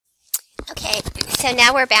Okay, so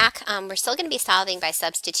now we're back. We're still going to be solving by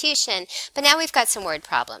substitution, but now we've got some word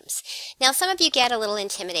problems. Now, some of you get a little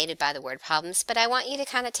intimidated by the word problems, but I want you to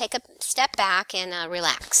kind of take a step back and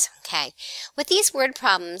relax, okay? With these word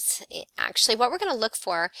problems, actually, what we're going to look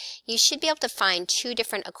for, you should be able to find two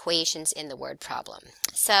different equations in the word problem.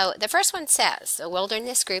 So the first one says, a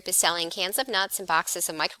wilderness group is selling cans of nuts and boxes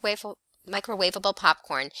of microwavable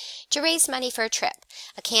popcorn to raise money for a trip.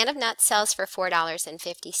 A can of nuts sells for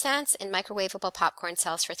 $4.50 and microwavable popcorn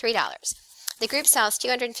sells for $3. The group sells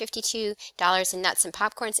 $252 in nuts and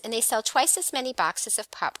popcorns, and they sell twice as many boxes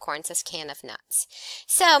of popcorns as can of nuts.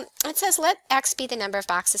 So it says let X be the number of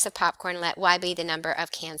boxes of popcorn and let Y be the number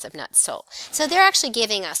of cans of nuts sold. So they're actually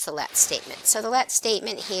giving us the let statement. So the let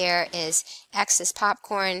statement here is X is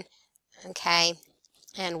popcorn, okay,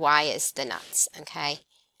 and Y is the nuts, okay.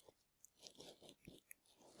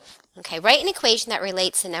 Okay, write an equation that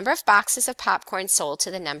relates the number of boxes of popcorn sold to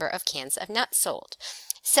the number of cans of nuts sold.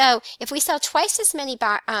 So if we sell twice as many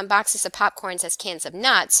boxes of popcorns as cans of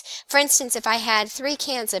nuts, for instance, if I had 3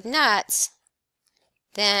 cans of nuts,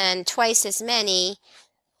 then twice as many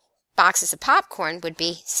boxes of popcorn would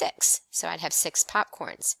be 6. So I'd have 6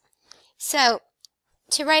 popcorns. So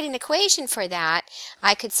to write an equation for that,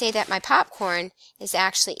 I could say that my popcorn is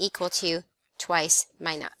actually equal to twice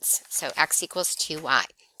my nuts. So X equals 2Y.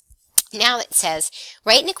 Now it says,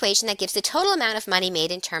 write an equation that gives the total amount of money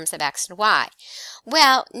made in terms of X and Y.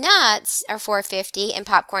 Well, nuts are $4.50 and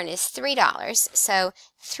popcorn is $3. So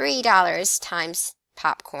 $3 times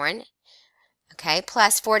popcorn, okay,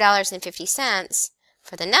 plus $4.50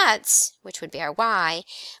 for the nuts, which would be our Y,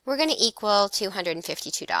 we're going to equal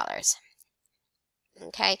 $252.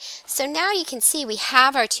 Okay, so now you can see we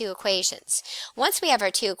have our two equations. Once we have our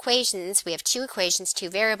two equations, we have two equations, two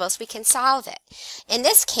variables, we can solve it. In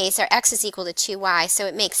this case, our X is equal to 2Y, so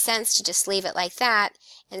it makes sense to just leave it like that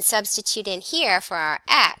and substitute in here for our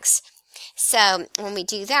X. So when we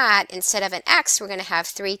do that, instead of an X, we're going to have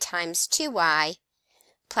 3 times 2Y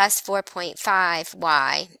plus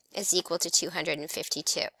 4.5Y is equal to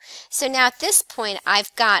 252. So now at this point,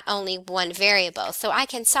 I've got only one variable, so I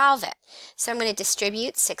can solve it. So I'm going to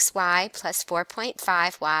distribute 6Y plus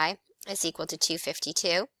 4.5Y is equal to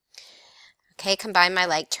 252. Okay, combine my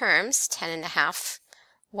like terms,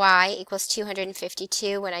 10.5Y equals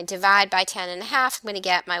 252. When I divide by 10.5, I'm going to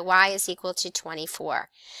get my Y is equal to 24.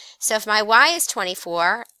 So if my Y is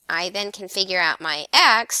 24, I then can figure out my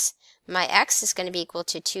X. My X is going to be equal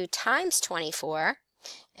to 2 times 24,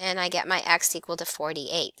 and I get my X equal to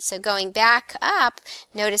 48. So going back up,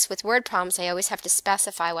 notice with word problems, I always have to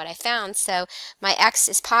specify what I found. So my X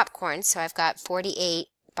is popcorn, so I've got 48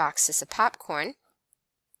 boxes of popcorn.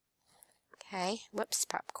 Okay, whoops,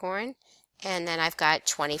 popcorn. And then I've got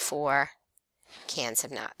 24 cans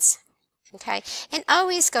of nuts. Okay, and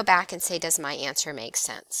always go back and say, does my answer make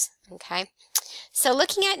sense? Okay, so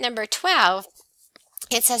looking at number 12,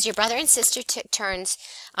 it says your brother and sister took turns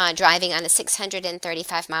driving on a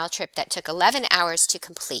 635-mile trip that took 11 hours to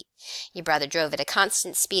complete. Your brother drove at a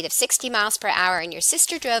constant speed of 60 miles per hour and your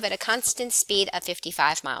sister drove at a constant speed of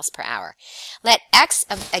 55 miles per hour. Let X,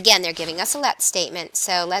 again, they're giving us a let statement,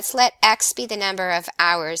 so let's let X be the number of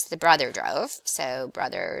hours the brother drove. So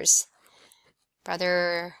brother's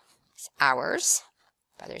hours,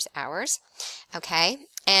 okay,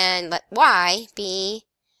 and let Y be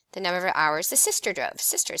the number of hours the sister drove,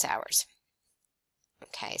 sister's hours.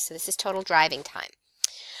 Okay, so this is total driving time.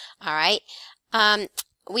 All right,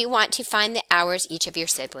 we want to find the hours each of your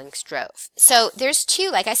siblings drove. So there's two,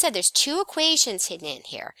 like I said, there's two equations hidden in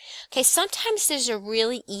here. Okay, sometimes there's a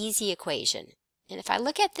really easy equation. And if I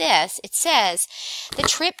look at this, it says the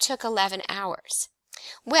trip took 11 hours.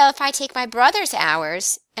 Well, if I take my brother's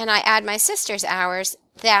hours and I add my sister's hours,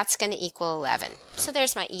 that's going to equal 11. So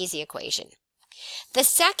there's my easy equation. The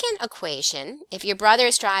second equation, if your brother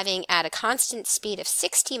is driving at a constant speed of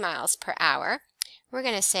 60 miles per hour, we're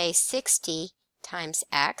going to say 60 times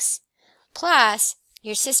X plus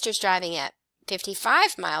your sister's driving at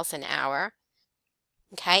 55 miles an hour,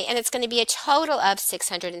 okay, and it's going to be a total of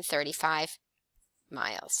 635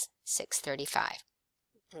 miles, 635,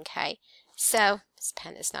 okay. So this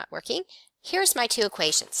pen is not working. Here's my two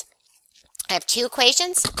equations. I have two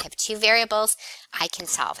equations, I have two variables, I can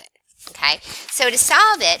solve it. Okay, so to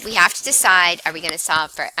solve it, we have to decide, are we going to solve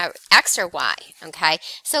for X or Y? Okay,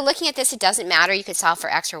 so looking at this, it doesn't matter. You could solve for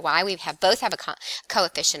X or Y. We both have a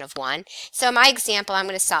coefficient of 1. So in my example, I'm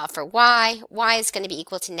going to solve for Y. Y is going to be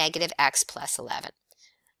equal to negative X plus 11.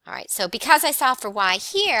 All right, so because I solve for Y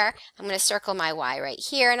here, I'm going to circle my Y right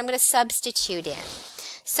here, and I'm going to substitute in.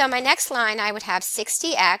 So my next line, I would have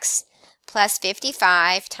 60X plus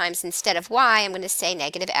 55 times, instead of y, I'm going to say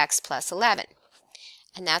negative x plus 11.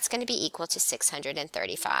 And that's going to be equal to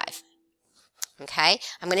 635. Okay,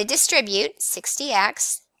 I'm going to distribute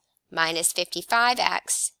 60x minus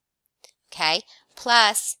 55x, okay,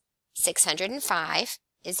 plus 605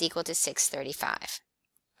 is equal to 635.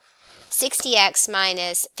 60x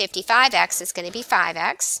minus 55x is going to be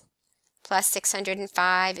 5x, plus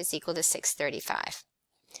 605 is equal to 635.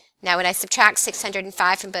 Now when I subtract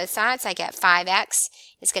 605 from both sides, I get 5x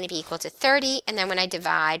is going to be equal to 30, and then when I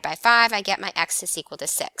divide by 5, I get my x is equal to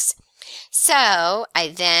 6. So I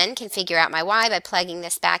then can figure out my y by plugging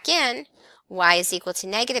this back in. Y is equal to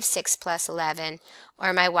negative 6 plus 11,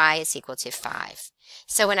 or my y is equal to 5.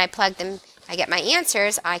 So when I plug them, I get my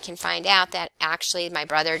answers. I can find out that actually my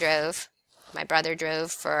brother drove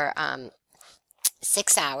for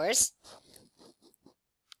 6 hours.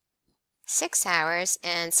 6 hours,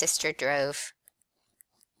 and sister drove,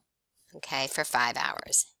 okay, for 5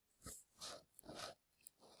 hours.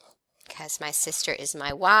 Because my sister is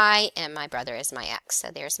my y and my brother is my x.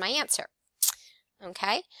 So there's my answer.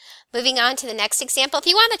 Okay, moving on to the next example. If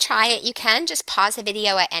you want to try it, you can just pause the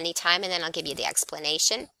video at any time and then I'll give you the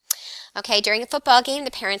explanation. Okay, during a football game,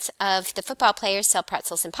 the parents of the football players sell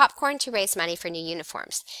pretzels and popcorn to raise money for new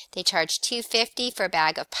uniforms. They charge $2.50 for a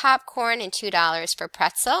bag of popcorn and $2 for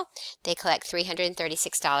pretzel. They collect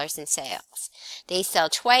 $336 in sales. They sell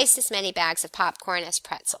twice as many bags of popcorn as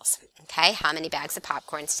pretzels. Okay, how many bags of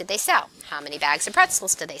popcorns did they sell? How many bags of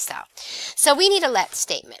pretzels did they sell? So we need a let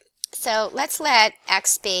statement. So let's let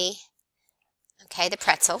X be, okay, the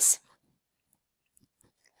pretzels.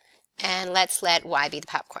 And let's let Y be the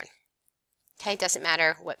popcorn. Okay, it doesn't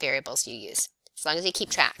matter what variables you use, as long as you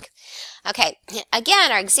keep track. Okay,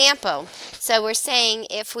 again, our example. So we're saying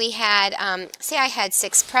if we had, say I had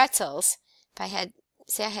 6 pretzels.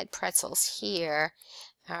 Say I had pretzels here.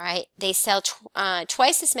 All right, they sell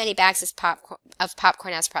twice as many bags of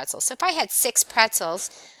popcorn as pretzels. So if I had 6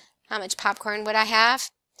 pretzels, how much popcorn would I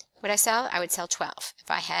have? Would I sell? I would sell 12.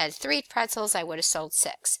 If I had 3 pretzels, I would have sold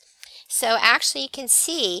 6. So actually you can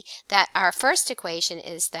see that our first equation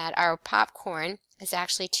is that our popcorn is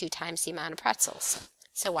actually 2 times the amount of pretzels.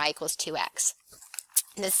 So y equals 2x.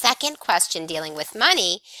 The second question dealing with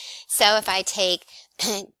money, so if I take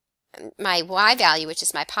my y value, which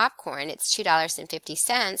is my popcorn, it's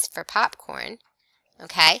 $2.50 for popcorn,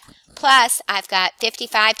 okay, plus I've got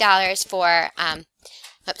 $55 for,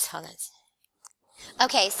 oops, hold on.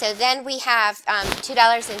 Okay, so then we have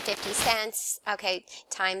 $2.50, okay,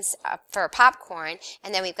 times for popcorn,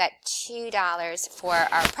 and then we've got $2 for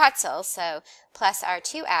our pretzels, so plus our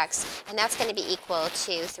 2x, and that's going to be equal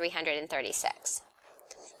to 336.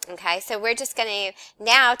 Okay, so we're just going to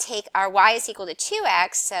now take our y is equal to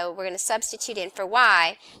 2x, so we're going to substitute in for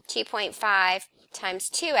y, 2.5 times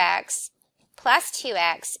 2x plus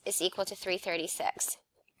 2x is equal to 336.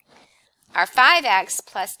 Our 5x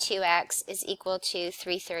plus 2x is equal to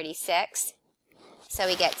 336. So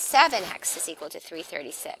we get 7x is equal to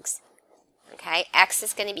 336. Okay, x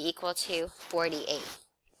is going to be equal to 48.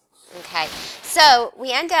 Okay, so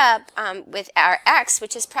we end up with our x,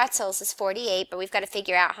 which is pretzels, is 48, but we've got to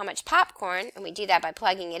figure out how much popcorn, and we do that by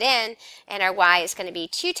plugging it in, and our y is going to be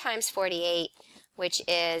 2 times 48, which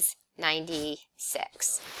is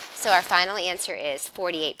 96. So our final answer is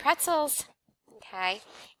 48 pretzels, okay,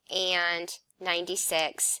 and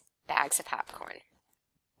 96 bags of popcorn.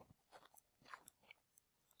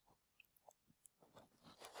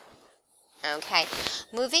 Okay,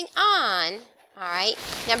 moving on. All right,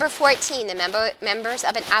 number 14, the members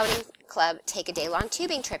of an outing club take a day-long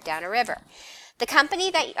tubing trip down a river. The company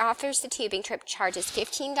that offers the tubing trip charges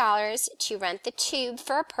 $15 to rent the tube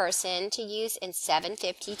for a person to use and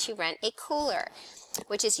 $7.50 to rent a cooler,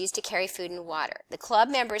 which is used to carry food and water. The club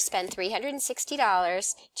members spend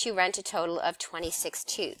 $360 to rent a total of 26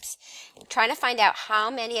 tubes. I'm trying to find out how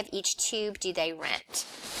many of each tube do they rent.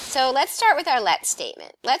 So let's start with our let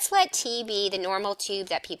statement. Let's let T be the normal tube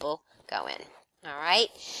that people go in. All right,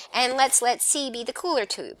 and let's let C be the cooler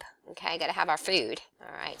tube. Okay, got to have our food.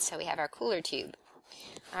 All right, so we have our cooler tube.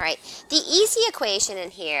 All right, the easy equation in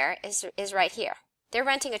here is right here. They're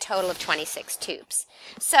renting a total of 26 tubes.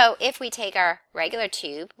 So if we take our regular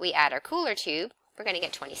tube, we add our cooler tube, we're going to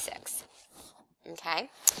get 26. Okay,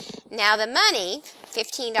 now the money,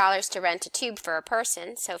 $15 to rent a tube for a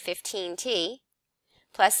person, so 15T,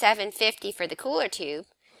 plus $7.50 for the cooler tube,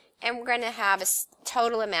 and we're going to have a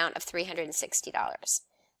total amount of $360.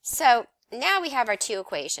 So now we have our two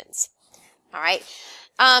equations. All right.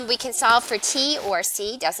 We can solve for t or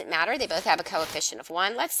c, doesn't matter. They both have a coefficient of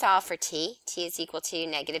 1. Let's solve for t. T is equal to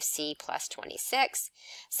negative c plus 26.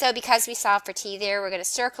 So because we solved for t there, we're going to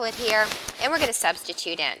circle it here, and we're going to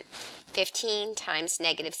substitute in 15 times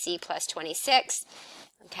negative c plus 26,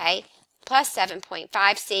 okay, plus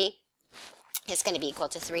 7.5c is going to be equal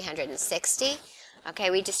to 360.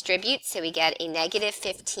 Okay, we distribute, so we get a negative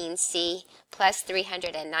 15c plus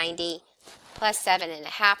 390 plus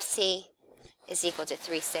 7.5c is equal to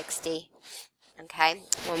 360. Okay,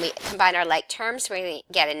 when we combine our like terms, we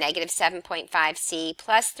get a negative 7.5c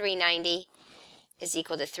plus 390 is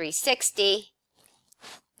equal to 360.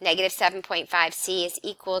 Negative 7.5c is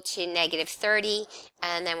equal to negative 30,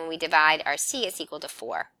 and then when we divide, our c is equal to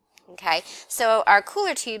 4. Okay, so our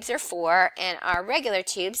cooler tubes are 4, and our regular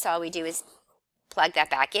tubes, all we do is plug that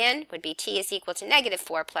back in, would be t is equal to negative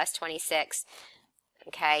 4 plus 26,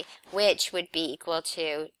 okay, which would be equal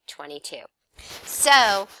to 22.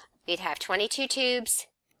 So we'd have 22 tubes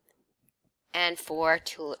and 4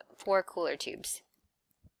 cooler tubes.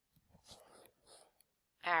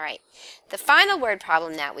 All right, the final word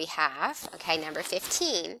problem that we have, okay, number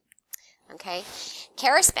 15, okay,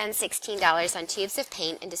 Kara spends $16 on tubes of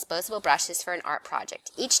paint and disposable brushes for an art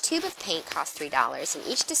project. Each tube of paint costs $3 and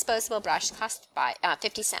each disposable brush costs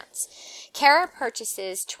 50 cents. Kara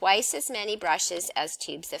purchases twice as many brushes as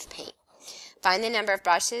tubes of paint. Find the number of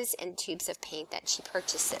brushes and tubes of paint that she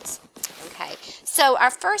purchases. Okay, so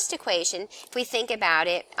our first equation, if we think about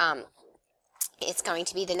it, it's going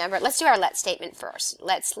to be the number. Let's do our let statement first.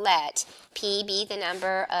 Let's let P be the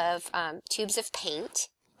number of tubes of paint.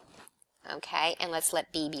 Okay, and let's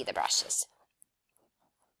let B be the brushes.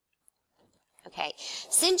 Okay,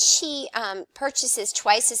 since she purchases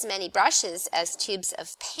twice as many brushes as tubes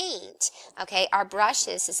of paint, okay, our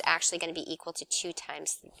brushes is actually going to be equal to 2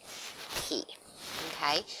 times P.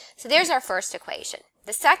 Okay, so there's our first equation.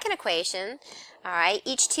 The second equation, all right,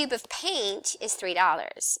 each tube of paint is $3.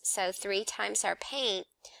 So 3 times our paint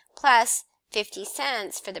plus 50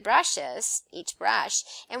 cents for the brushes, each brush,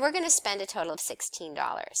 and we're going to spend a total of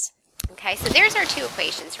 $16. Okay, so there's our 2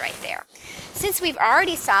 equations right there. Since we've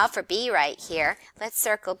already solved for B right here, let's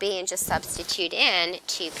circle B and just substitute in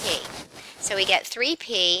 2P. So we get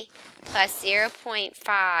 3P plus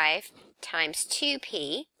 0.5 times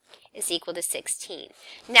 2P is equal to 16.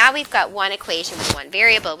 Now we've got one equation with one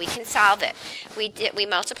variable. We can solve it. We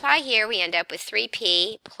multiply here. We end up with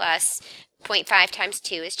 3P plus 0.5 times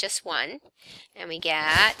 2 is just 1. And we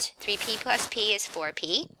get 3P plus P is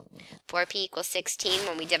 4P. 4P equals 16.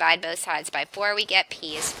 When we divide both sides by 4, we get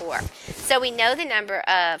P is 4. So we know the number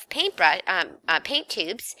of paint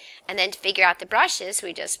tubes, and then to figure out the brushes,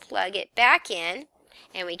 we just plug it back in,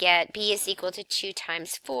 and we get B is equal to 2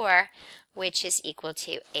 times 4, which is equal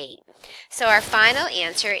to 8. So our final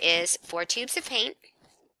answer is 4 tubes of paint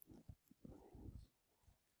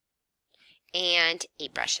and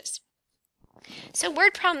 8 brushes. So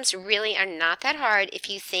word problems really are not that hard if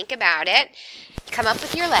you think about it. Come up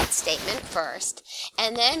with your let statement first,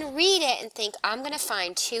 and then read it and think, I'm going to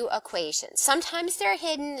find 2 equations. Sometimes they're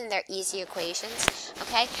hidden and they're easy equations,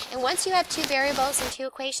 okay? And once you have 2 variables and 2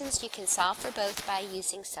 equations, you can solve for both by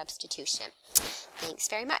using substitution. Thanks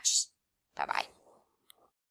very much. Bye-bye.